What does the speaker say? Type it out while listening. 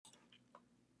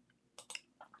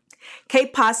Que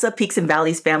pasa, Peaks and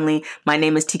Valleys family? My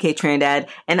name is TK Trinidad,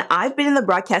 and I've been in the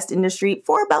broadcast industry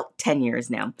for about 10 years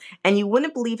now. And you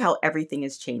wouldn't believe how everything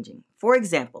is changing. For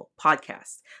example,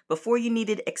 podcasts. Before you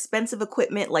needed expensive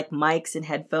equipment like mics and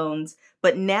headphones,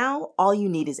 but now all you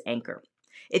need is Anchor.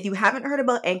 If you haven't heard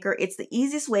about Anchor, it's the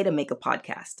easiest way to make a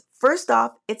podcast. First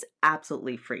off, it's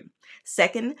absolutely free.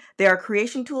 Second, there are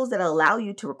creation tools that allow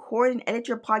you to record and edit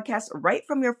your podcast right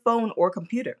from your phone or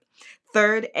computer.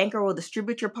 Third, Anchor will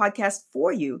distribute your podcast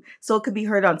for you so it could be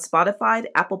heard on Spotify,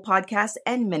 Apple Podcasts,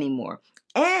 and many more.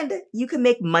 And you can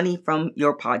make money from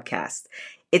your podcast.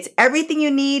 It's everything you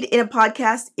need in a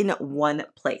podcast in one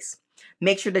place.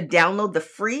 Make sure to download the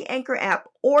free Anchor app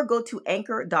or go to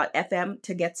anchor.fm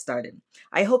to get started.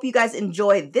 I hope you guys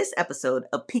enjoy this episode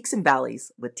of Peaks and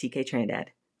Valleys with TK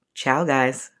Trinidad. Ciao,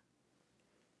 guys.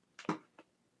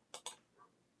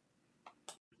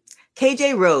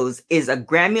 KJ Rose is a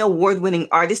Grammy Award-winning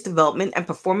artist development and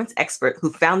performance expert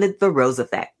who founded The Rose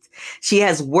Effect. She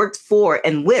has worked for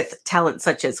and with talent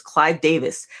such as Clive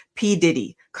Davis, P.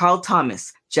 Diddy, Carl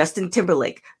Thomas, Justin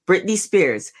Timberlake, Britney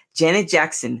Spears, Janet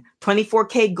Jackson,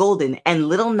 24kGoldn, and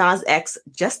Lil Nas X,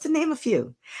 just to name a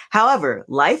few. However,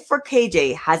 life for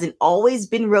KJ hasn't always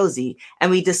been rosy,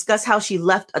 and we discuss how she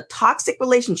left a toxic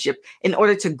relationship in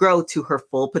order to grow to her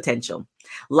full potential.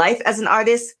 Life as an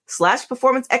artist /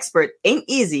 performance expert ain't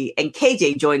easy, and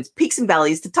KJ joins Peaks and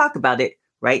Valleys to talk about it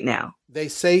right now. They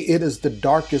say it is the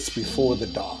darkest before the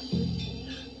dawn.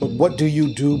 But what do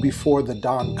you do before the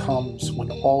dawn comes,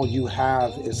 when all you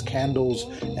have is candles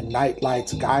and night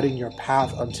lights guiding your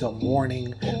path until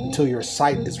morning, until your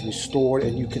sight is restored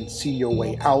and you can see your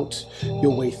way out,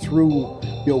 your way through,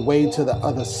 your way to the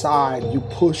other side. You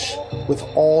push with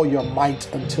all your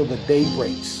might until the day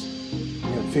breaks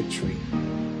and your victory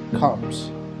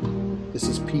comes. This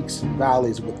is Peaks and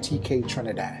Valleys with TK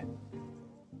Trinidad.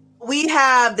 We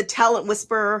have the talent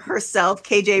whisperer herself,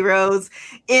 KJ Rose,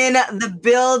 in the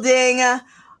building.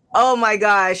 Oh my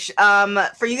gosh.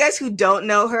 For you guys who don't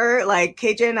know her, like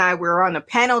KJ and I were on a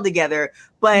panel together,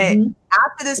 but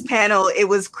after this panel, it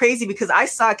was crazy because I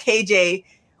saw KJ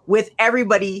with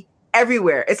everybody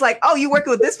everywhere. It's like, oh, you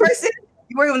working with this person?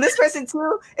 You working with this person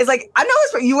too? It's like, I know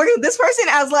this person. You working with this person?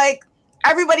 I was like,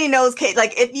 everybody knows KJ.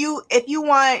 Like if you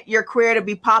want your career to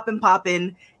be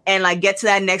popping, and like get to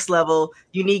that next level,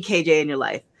 you need KJ in your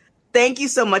life. Thank you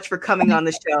so much for coming on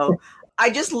the show. I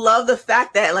just love the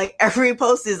fact that like every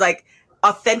post is like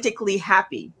authentically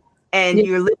happy and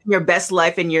you're living your best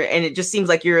life and it just seems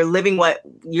like you're doing what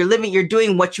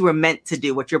you were meant to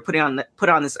do, what you're put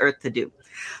on this earth to do.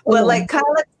 But like kind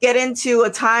of let's get into a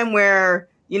time where,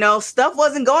 stuff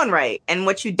wasn't going right and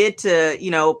what you did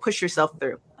to, push yourself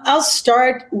through. I'll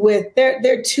start with, there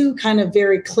are two kind of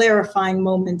very clarifying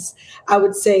moments, I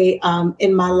would say,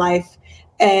 in my life.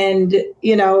 And,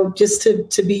 just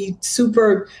to be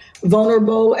super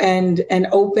vulnerable and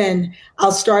open,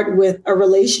 I'll start with a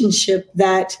relationship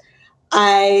that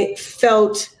I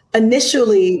felt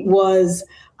initially was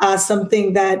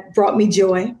something that brought me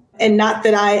joy. And not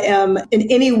that I am in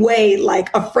any way like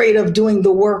afraid of doing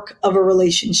the work of a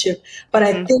relationship, but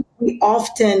I think we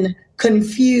often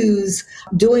confuse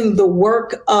doing the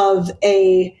work of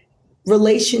a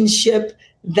relationship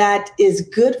that is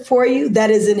good for you, that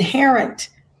is inherent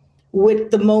with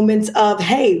the moments of,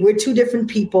 hey, we're two different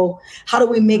people. How do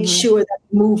we make sure that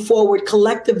we move forward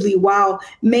collectively while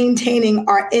maintaining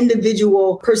our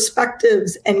individual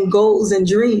perspectives and goals and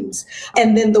dreams?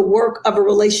 And then the work of a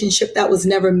relationship that was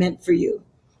never meant for you,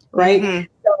 right?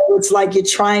 So it's like you're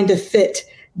trying to fit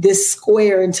this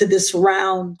square into this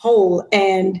round hole.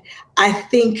 And I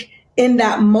think in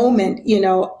that moment,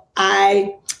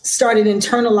 I started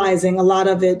internalizing a lot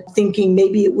of it, thinking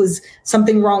maybe it was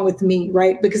something wrong with me,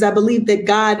 right? Because I believe that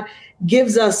God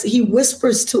he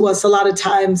whispers to us a lot of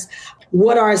times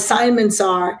what our assignments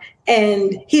are,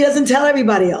 and he doesn't tell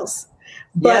everybody else.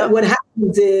 But what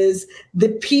happens is the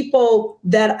people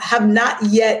that have not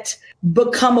yet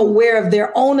become aware of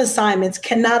their own assignments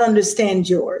cannot understand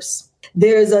yours.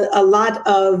 There's a lot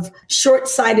of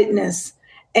short-sightedness,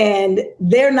 and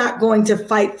they're not going to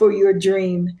fight for your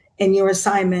dream and your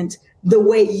assignment the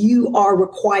way you are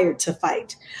required to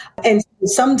fight. And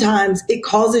sometimes it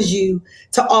causes you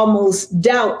to almost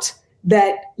doubt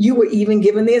that you were even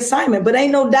given the assignment. But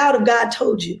ain't no doubt if God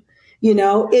told you.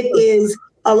 It is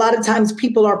a lot of times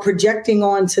people are projecting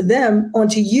onto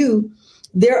you,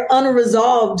 their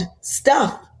unresolved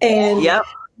stuff. And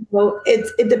well,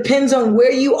 it depends on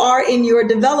where you are in your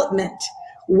development,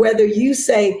 whether you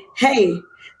say, hey,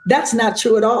 that's not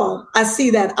true at all. I see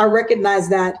that. I recognize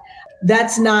that.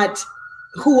 That's not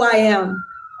who I am.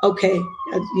 Okay.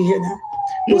 You hear that?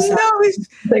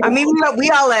 I mean, we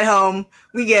all at home.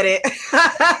 We get it.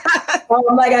 Oh,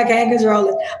 I'm like, I can't control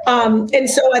it. And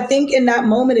so I think in that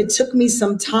moment, it took me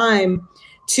some time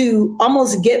to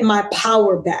almost get my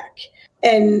power back.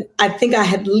 And I think I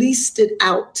had leased it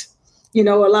out. You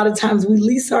know, a lot of times we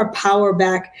lease our power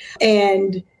back,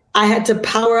 and I had to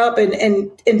power up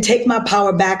and take my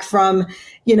power back from,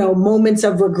 you know, moments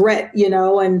of regret, you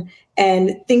know,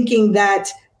 and thinking that,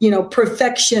 you know,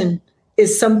 perfection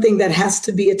is something that has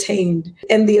to be attained,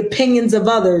 and the opinions of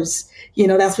others, you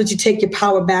know, that's what you take your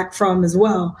power back from as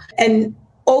well. And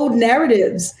old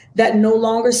narratives that no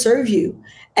longer serve you.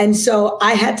 And so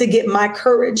I had to get my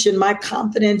courage and my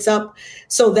confidence up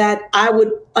so that I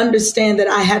would understand that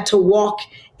I had to walk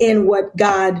in what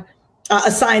God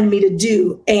assigned me to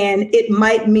do. And it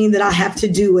might mean that I have to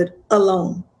do it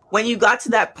alone. When you got to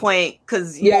that point,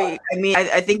 because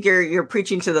I think you're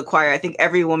preaching to the choir. I think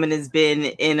every woman has been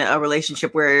in a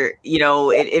relationship where, you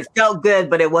know, it felt good,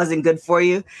 but it wasn't good for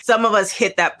you. Some of us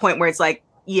hit that point where it's like,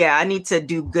 yeah, I need to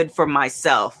do good for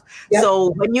myself. Yep. So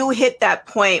when you hit that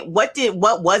point, what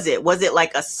was it? Was it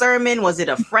like a sermon? Was it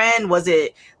a friend? Was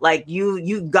it like you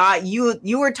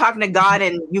were talking to God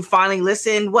and you finally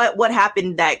listened? What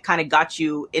happened that kind of got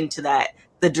you into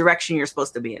the direction you're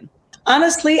supposed to be in?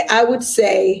 Honestly, I would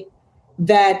say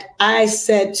that I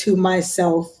said to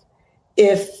myself,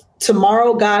 if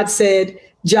tomorrow God said,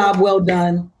 job well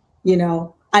done, you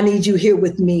know, I need you here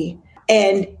with me.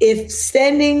 And if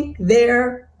standing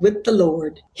there with the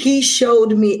Lord, he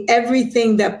showed me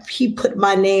everything that he put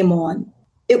my name on,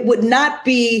 it would not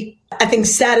be, I think,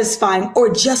 satisfying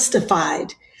or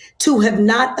justified to have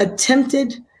not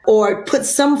attempted or put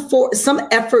some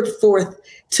effort forth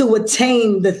to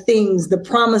attain the things, the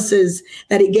promises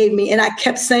that he gave me. And I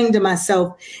kept saying to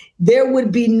myself, there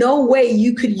would be no way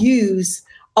you could use,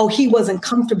 oh, he wasn't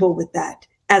comfortable with that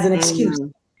as an excuse.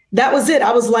 That was it.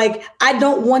 I was like, I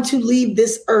don't want to leave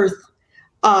this earth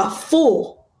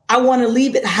full. I want to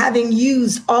leave it having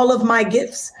used all of my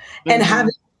gifts and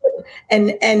having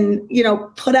and you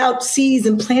know, put out seeds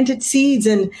and planted seeds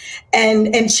and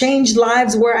changed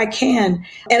lives where I can.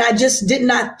 And I just did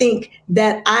not think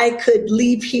that I could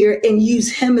leave here and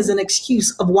use him as an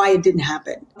excuse of why it didn't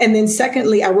happen. And then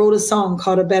secondly, I wrote a song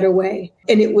called A Better Way.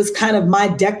 And it was kind of my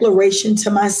declaration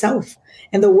to myself.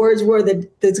 And the words were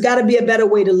that there's got to be a better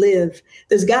way to live.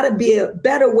 There's got to be a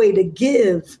better way to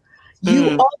give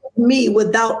you all of me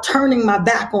without turning my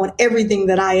back on everything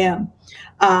that I am.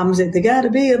 There got to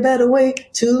be a better way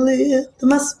to live. There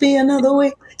must be another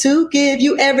way to give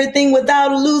you everything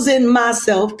without losing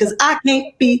myself, because I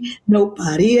can't be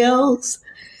nobody else.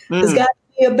 There's got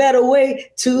to be a better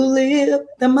way to live.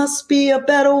 There must be a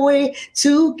better way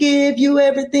to give you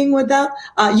everything without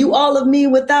you all of me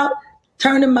without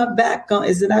turning my back on.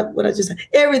 Is it what I just said?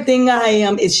 Everything I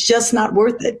am, it's just not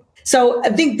worth it. So I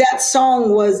think that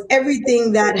song was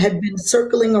everything that had been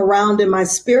circling around in my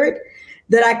spirit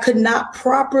that I could not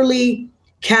properly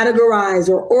categorize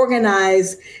or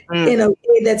organize in a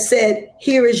way that said,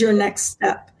 here is your next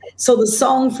step. So the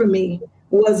song for me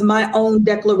was my own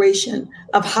declaration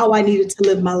of how I needed to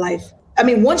live my life. I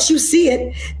mean, once you see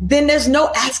it, then there's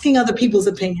no asking other people's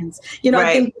opinions. You know,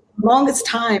 I think the longest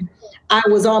time I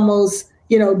was almost,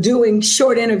 you know, doing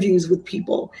short interviews with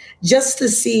people just to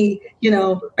see, you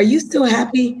know, are you still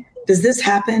happy? Does this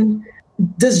happen?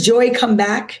 Does joy come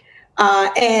back?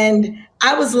 And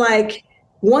I was like,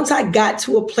 once I got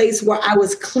to a place where I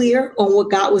was clear on what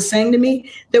God was saying to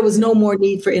me, there was no more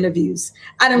need for interviews.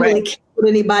 I didn't really care what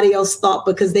anybody else thought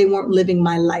because they weren't living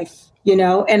my life, you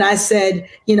know? And I said,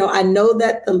 you know, I know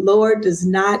that the Lord does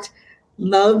not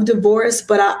love divorce,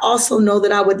 but I also know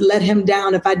that I would let him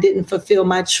down if I didn't fulfill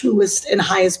my truest and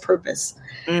highest purpose.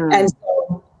 And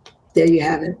so there you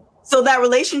have it. So that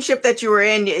relationship that you were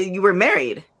in, you were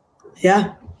married?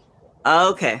 Yeah.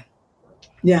 Okay.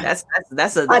 Yeah,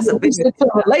 that's a big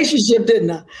relationship, didn't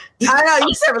I? I know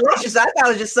you said relationship. I thought it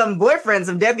was just some boyfriend,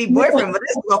 some deadbeat boyfriend, but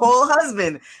this is a whole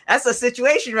husband. That's a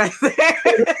situation right there.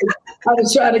 I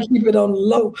was trying to keep it on the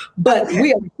low, but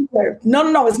we are.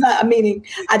 No, it's not. Meaning,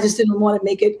 I just didn't want to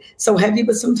make it so heavy.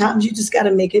 But sometimes you just got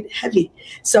to make it heavy,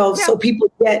 so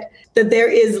people get that there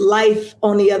is life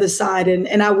on the other side.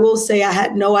 And I will say, I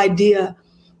had no idea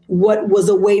what was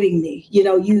awaiting me. You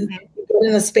know, you.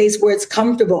 In a space where it's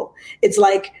comfortable. It's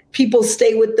like people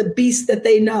stay with the beast that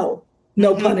they know.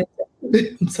 No pun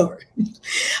intended. I'm sorry.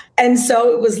 And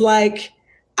so it was like,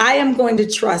 I am going to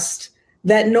trust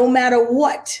that no matter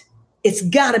what, it's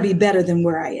got to be better than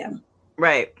where I am.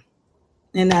 Right.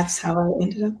 And that's how I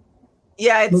ended up.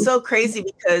 Yeah, it's so crazy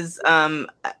because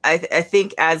I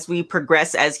think as we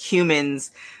progress as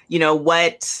humans, you know,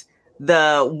 what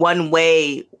the one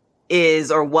way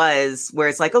is or was, where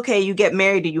it's like, okay, you get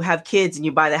married and you have kids and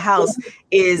you buy the house,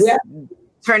 is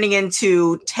turning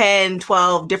into 10,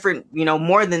 12 different,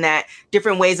 more than that,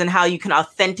 different ways in how you can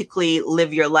authentically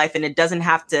live your life. And it doesn't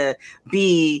have to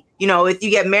be, if you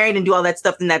get married and do all that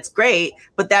stuff, then that's great,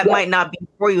 but that might not be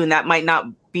for you. And that might not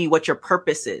be what your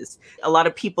purpose is. A lot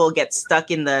of people get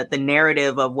stuck in the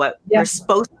narrative of what you're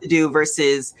supposed to do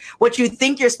versus what you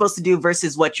think you're supposed to do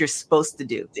versus what you're supposed to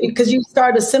do. Because you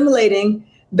start assimilating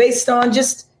based on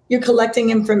just you're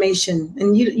collecting information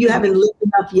and you haven't lived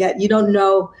enough yet. You don't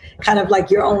know kind of like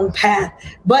your own path,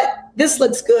 but this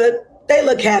looks good. They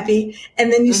look happy.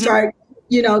 And then you start,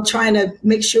 trying to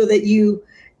make sure that you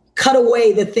cut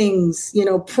away the things,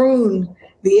 prune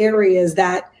the areas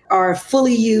that are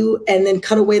fully you, and then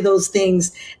cut away those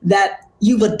things that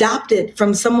you've adopted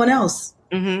from someone else,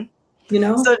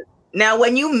 So now,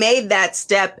 when you made that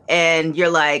step and you're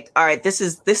like, all right, this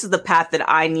is the path that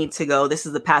I need to go. This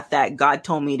is the path that God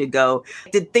told me to go.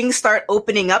 Did things start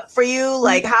opening up for you?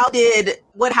 Like,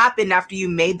 what happened after you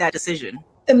made that decision?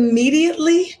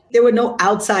 Immediately, there were no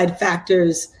outside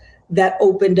factors that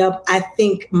opened up. I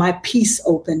think my peace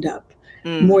opened up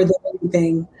more than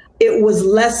anything. It was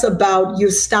less about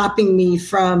you stopping me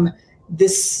from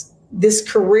this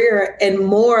career and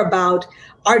more about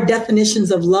our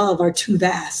definitions of love are too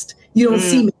vast. You don't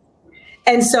see me.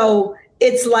 And so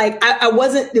it's like, it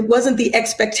wasn't the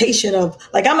expectation of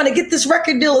like, I'm going to get this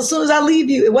record deal as soon as I leave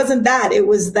you. It wasn't that. It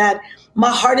was that my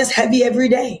heart is heavy every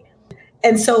day.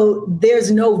 And so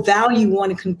there's no value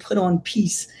one can put on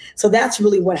peace. So that's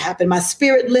really what happened. My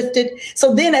spirit lifted.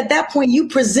 So then at that point, you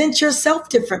present yourself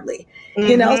differently.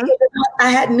 So I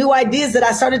had new ideas that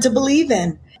I started to believe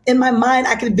in. In my mind,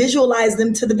 I could visualize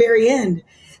them to the very end.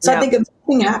 So I think if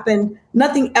nothing happened,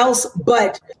 nothing else,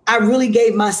 but I really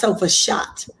gave myself a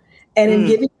shot. And in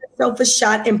giving yourself a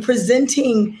shot and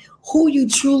presenting who you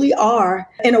truly are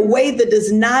in a way that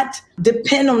does not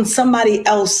depend on somebody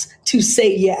else to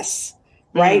say yes,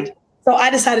 right? So I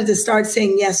decided to start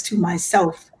saying yes to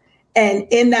myself. And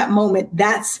in that moment,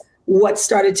 that's what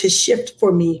started to shift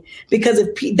for me, because of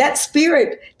that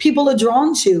spirit people are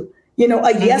drawn to, a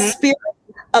yes spirit,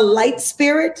 a light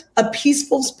spirit, a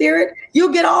peaceful spirit,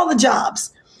 you'll get all the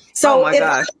jobs. So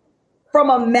from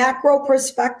a macro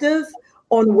perspective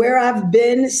on where I've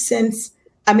been since,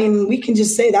 we can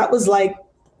just say that was like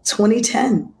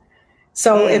 2010.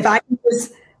 So if I can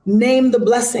just name the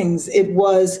blessings, it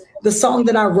was the song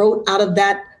that I wrote out of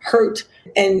that hurt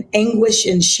and anguish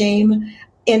and shame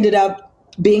ended up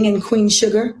being in Queen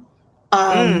Sugar.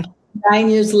 9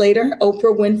 years later,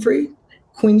 Oprah Winfrey,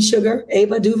 Queen Sugar,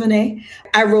 Ava DuVernay.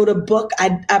 I wrote a book.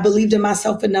 I believed in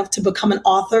myself enough to become an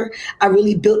author. I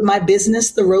really built my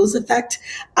business, The Rose Effect.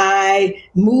 I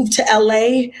moved to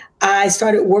LA. I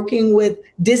started working with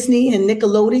Disney and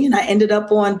Nickelodeon. I ended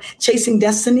up on Chasing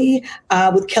Destiny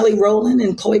with Kelly Rowland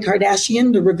and Khloe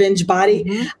Kardashian, The Revenge Body.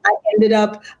 I ended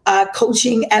up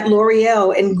coaching at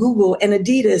L'Oreal and Google and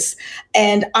Adidas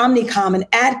and Omnicom and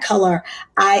AdColor.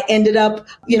 I ended up,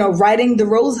 writing The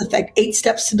Rose Effect, 8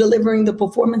 Steps to Delivering the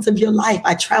Performance of Your Life.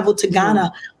 I traveled to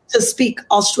Ghana to speak,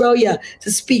 Australia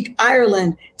to speak,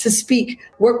 Ireland to speak,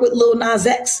 work with Lil Nas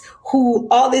X, who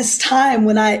all this time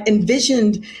when I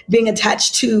envisioned being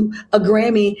attached to a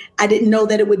Grammy, I didn't know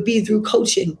that it would be through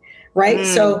coaching, right?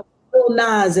 So Lil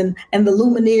Nas and the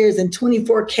Lumineers and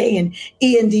 24K and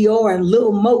Ian Dior and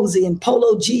Lil Mosey and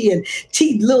Polo G and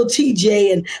Lil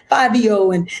TJ and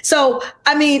Fabio. And so,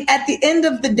 at the end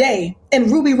of the day, and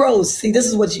Ruby Rose, see, this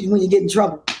is when you get in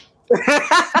trouble.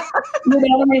 You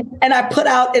know what I mean? And I put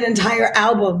out an entire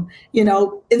album,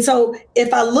 and so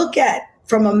if I look at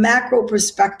from a macro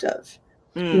perspective,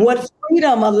 what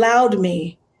freedom allowed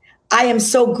me, I am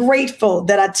so grateful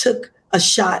that I took a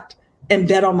shot and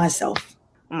bet on myself.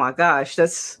 Oh my gosh,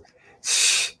 that's,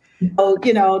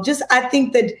 I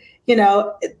think that,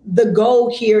 the goal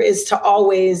here is to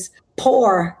always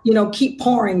pour, keep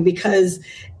pouring, because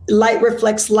light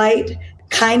reflects light,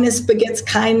 kindness begets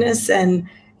kindness, and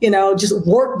just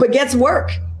work begets work.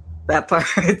 That part.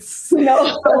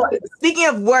 So, speaking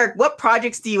of work, what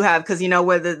projects do you have? Because,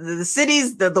 where the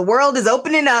cities, the world is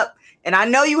opening up, and I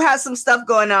know you have some stuff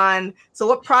going on. So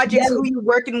what projects, who are you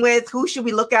working with? Who should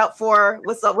we look out for?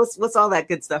 What's all that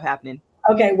good stuff happening?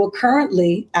 Okay. Well,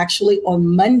 currently, actually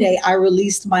on Monday, I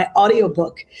released my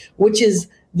audiobook, which is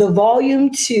the volume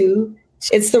 2.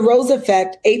 It's The Rose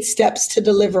Effect, 8 Steps to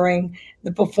Delivering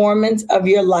the Performance of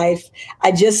Your Life.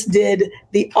 I just did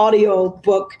the audio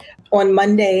book on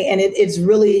Monday, and it's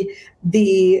really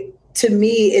the to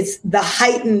me, it's the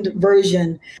heightened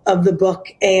version of the book.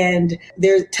 And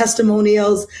there's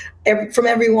testimonials from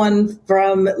everyone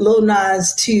from Lil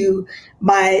Nas to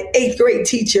my 8th grade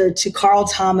teacher to Carl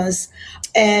Thomas,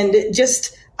 and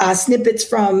just snippets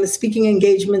from speaking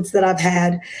engagements that I've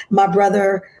had. My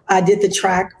brother did the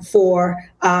track for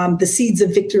the Seeds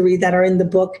of Victory that are in the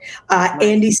book.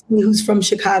 Andy C., who's from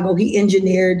Chicago, he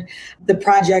engineered the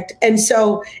project. And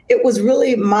so it was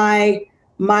really my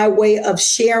way of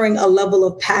sharing a level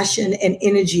of passion and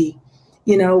energy,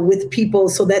 with people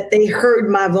so that they heard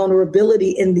my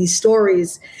vulnerability in these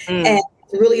stories. And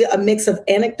really a mix of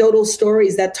anecdotal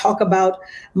stories that talk about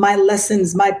my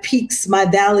lessons, my peaks, my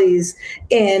valleys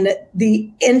in the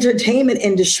entertainment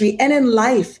industry and in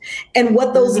life, and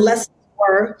what those lessons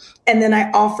were. And then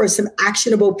I offer some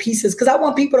actionable pieces because I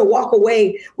want people to walk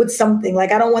away with something.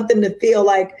 Like, I don't want them to feel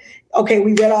like, okay,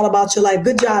 we read all about your life.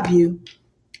 Good job, you.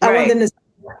 I want them to say,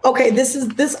 okay,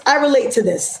 this, I relate to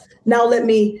this. Now let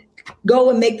me go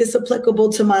and make this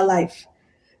applicable to my life.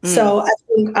 So I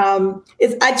think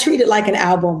I treat it like an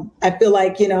album. I feel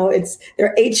like, there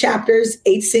are 8 chapters,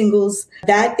 8 singles.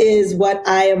 That is what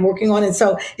I am working on. And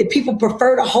so if people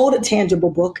prefer to hold a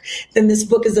tangible book, then this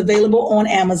book is available on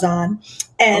Amazon.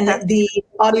 And the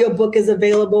audiobook is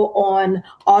available on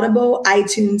Audible,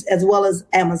 iTunes, as well as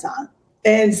Amazon.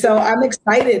 And so I'm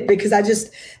excited because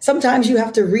sometimes you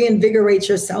have to reinvigorate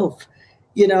yourself.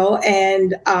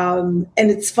 And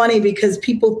it's funny because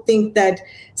people think that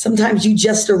sometimes you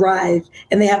just arrive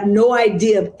and they have no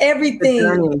idea of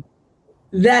everything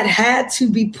that had to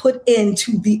be put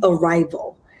into the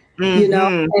arrival, And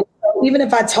so even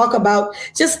if I talk about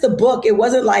just the book, it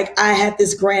wasn't like I had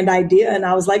this grand idea and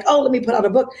I was like, oh, let me put out a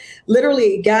book.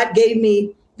 Literally, God gave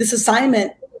me this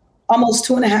assignment almost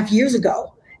 2.5 years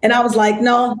ago. And I was like,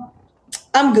 no,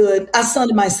 I'm good. I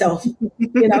sunned myself.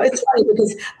 It's funny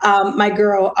because my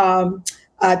girl,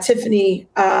 Tiffany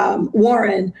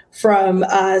Warren from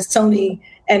Sony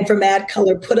and from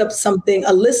AdColor put up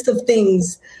a list of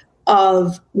things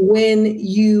of when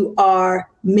you are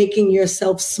making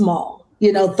yourself small,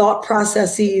 thought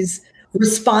processes,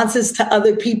 responses to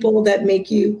other people that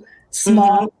make you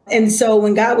small. And so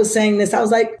when God was saying this, I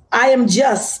was like, I am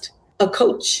just a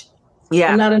coach.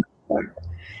 Yeah. I'm not an author.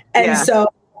 And so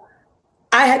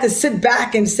I had to sit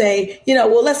back and say,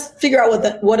 let's figure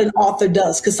out what an author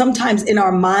does. Because sometimes in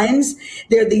our minds,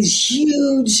 there are these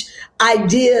huge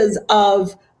ideas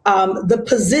of the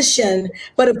position.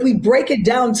 But if we break it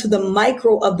down to the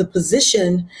micro of the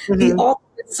position, the author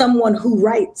is someone who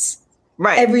writes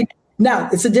every day. Now,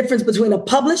 it's a difference between a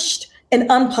published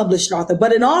and unpublished author.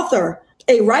 But an author,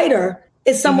 a writer,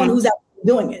 is someone who's actually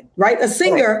doing it, right? A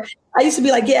singer. I used to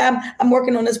be like, I'm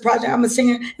working on this project. I'm a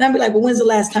singer. And I'd be like, well, when's the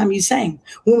last time you sang?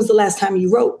 When was the last time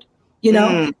you wrote?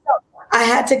 So I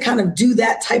had to kind of do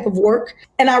that type of work.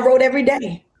 And I wrote every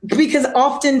day because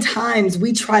oftentimes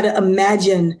we try to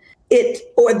imagine it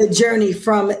or the journey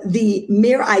from the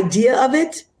mere idea of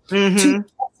it to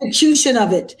execution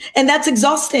of it. And that's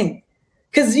exhausting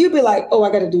because you'd be like, oh,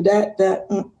 I got to do that.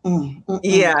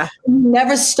 Yeah.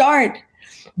 Never start.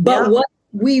 But what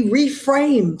we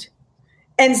reframed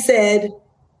and said,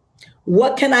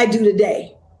 what can I do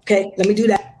today? Okay, let me do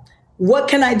that. What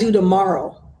can I do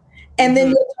tomorrow? And then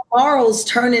your tomorrows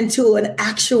turn into an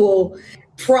actual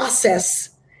process,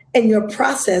 and your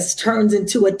process turns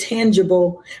into a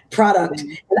tangible product.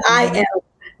 And I am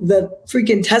the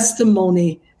freaking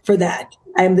testimony for that.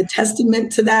 I am the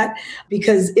testament to that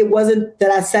because it wasn't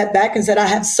that I sat back and said, I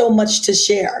have so much to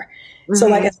share. So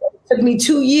like I said, it took me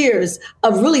 2 years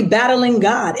of really battling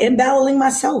God and battling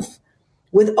myself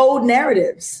with old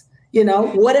narratives.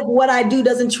 What if what I do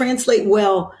doesn't translate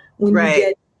well when you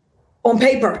get on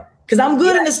paper? Because I'm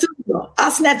good in the studio.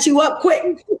 I'll snatch you up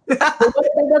quick. But what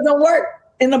if it doesn't work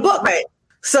in the book? Right.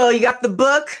 So you got the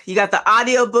book, you got the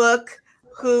audio book.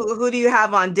 Who do you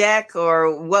have on deck,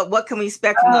 or what can we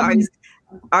expect from the artists?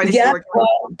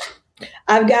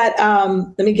 I've got,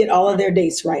 let me get all of their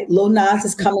dates right. Lil Nas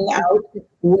is coming out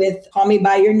with Call Me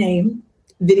By Your Name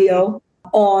video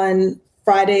on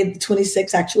Friday the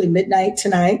 26th, actually midnight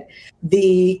tonight.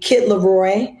 The Kid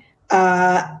Laroi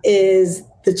is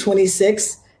the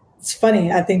 26th. It's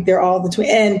funny. I think they're all the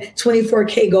and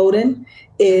 24K Golden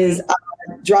is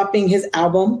dropping his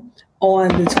album on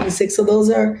the 26th. So those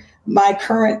are my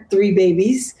current 3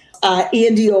 babies.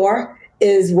 Ian Dior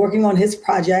is working on his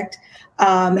project.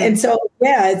 And so,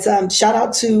 it's shout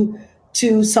out to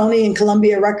Sony and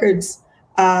Columbia Records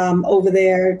over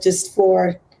there just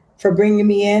for bringing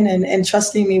me in and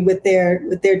trusting me with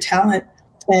their talent.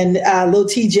 And Lil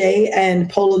TJ and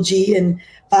Polo G and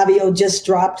Fabio just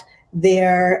dropped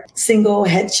their single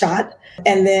headshot.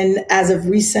 And then as of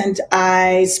recent,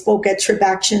 I spoke at Trip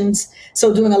Actions.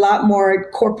 So doing a lot more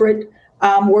corporate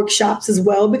workshops as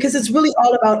well, because it's really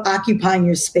all about occupying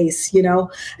your space, you know?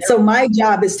 Yep. So my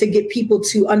job is to get people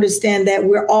to understand that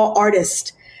we're all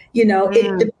artists, you know?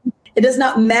 It does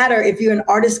not matter if you're an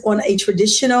artist on a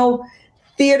traditional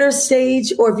theater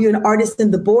stage or if you're an artist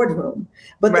in the boardroom,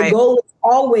 but the goal is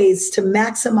always to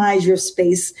maximize your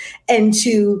space and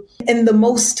to, in the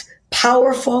most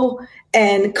powerful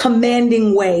and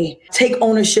commanding way, take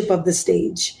ownership of the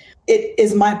stage. It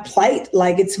is my plight,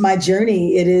 like it's my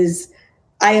journey.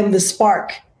 I am the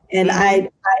spark, and I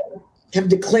have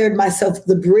declared myself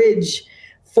the bridge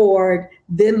for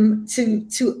them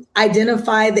to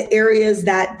identify the areas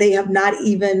that they have not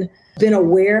even been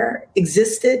aware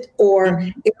existed, or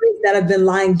areas that have been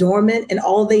lying dormant, and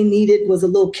all they needed was a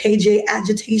little KJ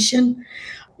agitation.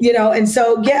 You know, and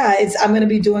so, I'm going to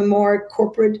be doing more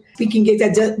corporate speaking gigs.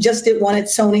 I just did one at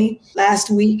Sony last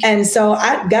week. And so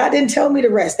God didn't tell me to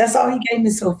rest. That's all he gave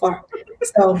me so far.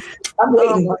 So I'm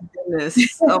waiting.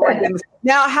 Oh my goodness.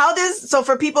 Now, so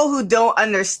for people who don't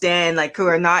understand, like who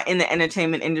are not in the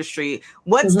entertainment industry,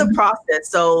 what's the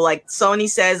process? So like Sony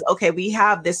says, okay, we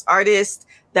have this artist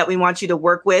that we want you to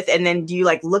work with. And then do you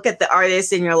like look at the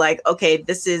artist and you're like, okay,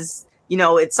 this is, you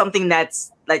know, it's something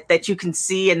that's like that you can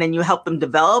see, and then you help them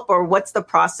develop, or what's the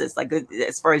process like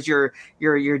as far as your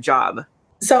job?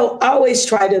 So I always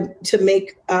try to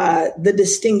make the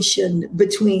distinction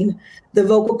between the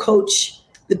vocal coach,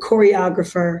 the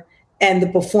choreographer, and the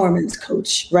performance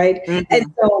coach, right?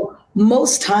 And so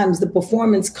most times the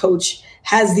performance coach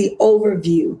has the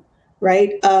overview,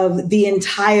 right, of the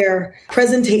entire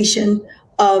presentation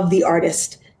of the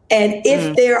artist. And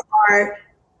if there are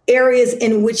areas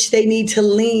in which they need to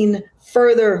lean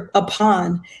further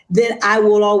upon, then I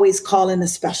will always call in a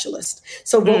specialist.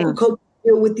 So vocal coach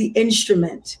deal with the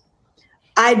instrument.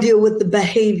 I deal with the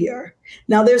behavior.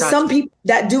 Now there's some people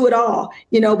that do it all,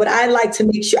 you know, but I like to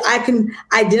make sure I can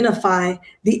identify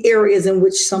the areas in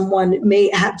which someone may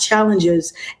have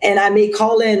challenges. And I may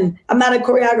call in, I'm not a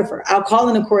choreographer. I'll call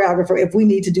in a choreographer if we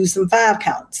need to do some 5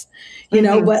 counts, you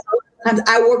know, but sometimes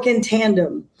I work in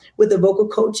tandem with the vocal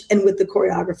coach and with the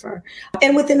choreographer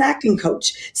and with an acting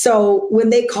coach. So when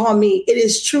they call me, it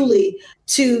is truly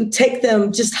to take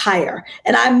them just higher.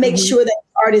 And I make sure that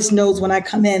the artist knows when I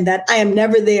come in that I am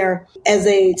never there as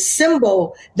a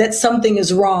symbol that something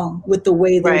is wrong with the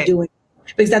way they're doing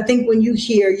it. Because I think when you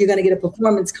hear you're going to get a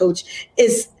performance coach,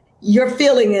 your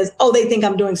feeling is, oh, they think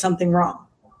I'm doing something wrong.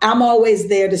 I'm always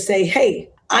there to say, hey,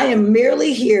 I am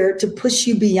merely here to push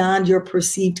you beyond your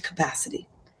perceived capacity.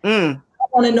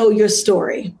 I want to know your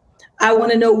story. I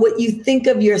want to know what you think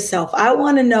of yourself. I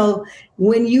want to know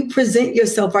when you present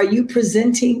yourself, are you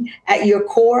presenting at your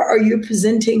core, or are you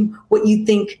presenting what you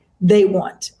think they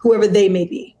want, whoever they may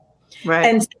be? Right.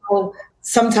 And so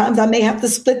sometimes I may have to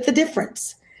split the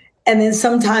difference. And then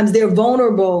sometimes they're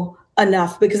vulnerable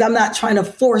enough because I'm not trying to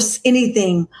force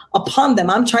anything upon them.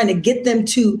 I'm trying to get them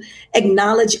to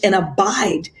acknowledge and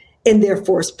abide in their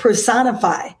force,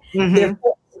 personify their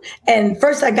force. And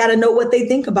first, I got to know what they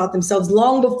think about themselves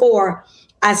long before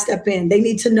I step in. They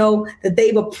need to know that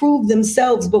they've approved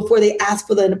themselves before they ask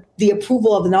for the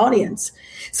approval of an audience.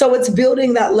 So it's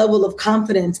building that level of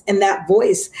confidence and that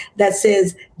voice that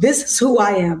says, this is who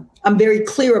I am. I'm very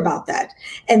clear about that.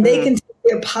 And they can take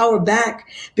their power back,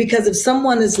 because if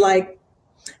someone is like,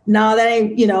 no, that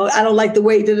ain't, you know, I don't like the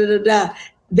way,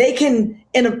 they can,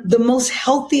 in the most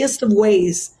healthiest of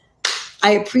ways, I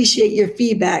appreciate your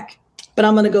feedback, but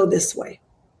I'm going to go this way,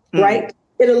 right?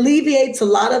 It alleviates a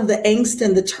lot of the angst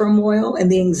and the turmoil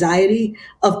and the anxiety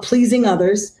of pleasing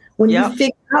others when you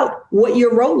figure out what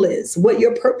your role is, what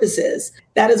your purpose is.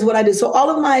 That is what I do. So all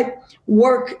of my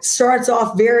work starts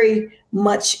off very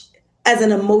much as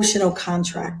an emotional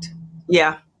contract.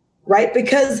 Yeah. Right?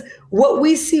 Because what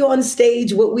we see on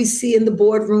stage, what we see in the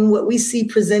boardroom, what we see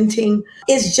presenting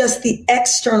is just the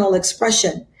external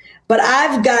expression. But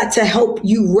I've got to help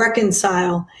you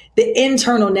reconcile the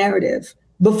internal narrative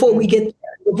before we get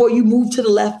there, before you move to the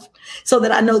left, so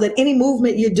that I know that any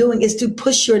movement you're doing is to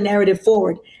push your narrative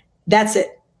forward. That's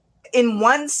it. In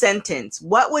one sentence,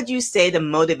 what would you say to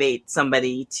motivate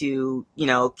somebody to, you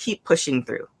know, keep pushing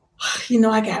through? You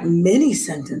know, I got many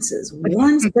sentences.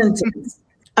 One sentence.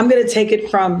 I'm going to take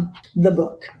it from the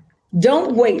book.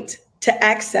 Don't wait to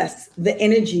access the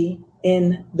energy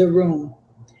in the room.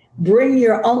 Bring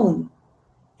your own,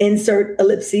 insert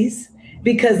ellipses,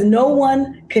 because no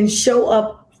one can show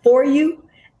up for you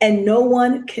and no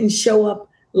one can show up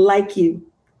like you.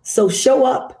 So show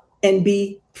up and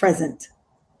be present.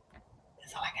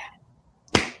 That's all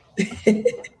I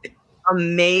got.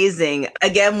 Amazing.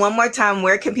 Again, one more time,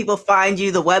 where can people find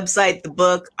you? The website, the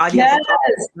book, audio?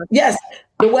 Yes.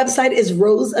 The website is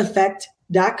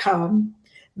roseeffect.com.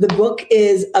 The book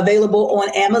is available on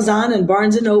Amazon and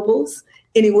Barnes and Nobles,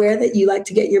 anywhere that you like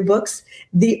to get your books.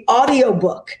 The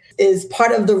audiobook is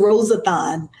part of the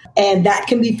Roseathon, and that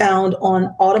can be found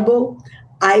on Audible,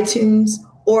 iTunes,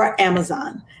 or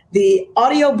Amazon. The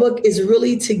audiobook is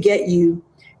really to get you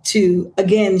to,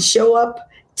 again, show up,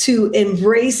 to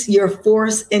embrace your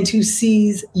force, and to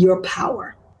seize your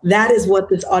power. That is what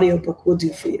this audiobook will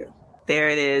do for you. There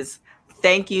it is.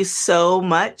 Thank you so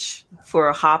much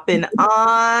for hopping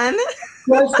on.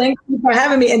 Well, thank you for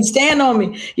having me, and stand on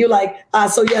me. You're like,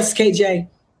 so yes, KJ.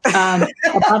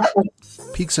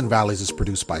 Peaks and Valleys is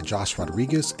produced by Josh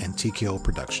Rodriguez and TKO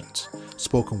Productions.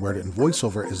 Spoken word and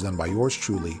voiceover is done by yours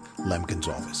truly, Lem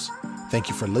Gonzalez. Thank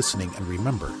you for listening, and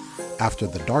remember, after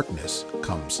the darkness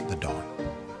comes the dawn.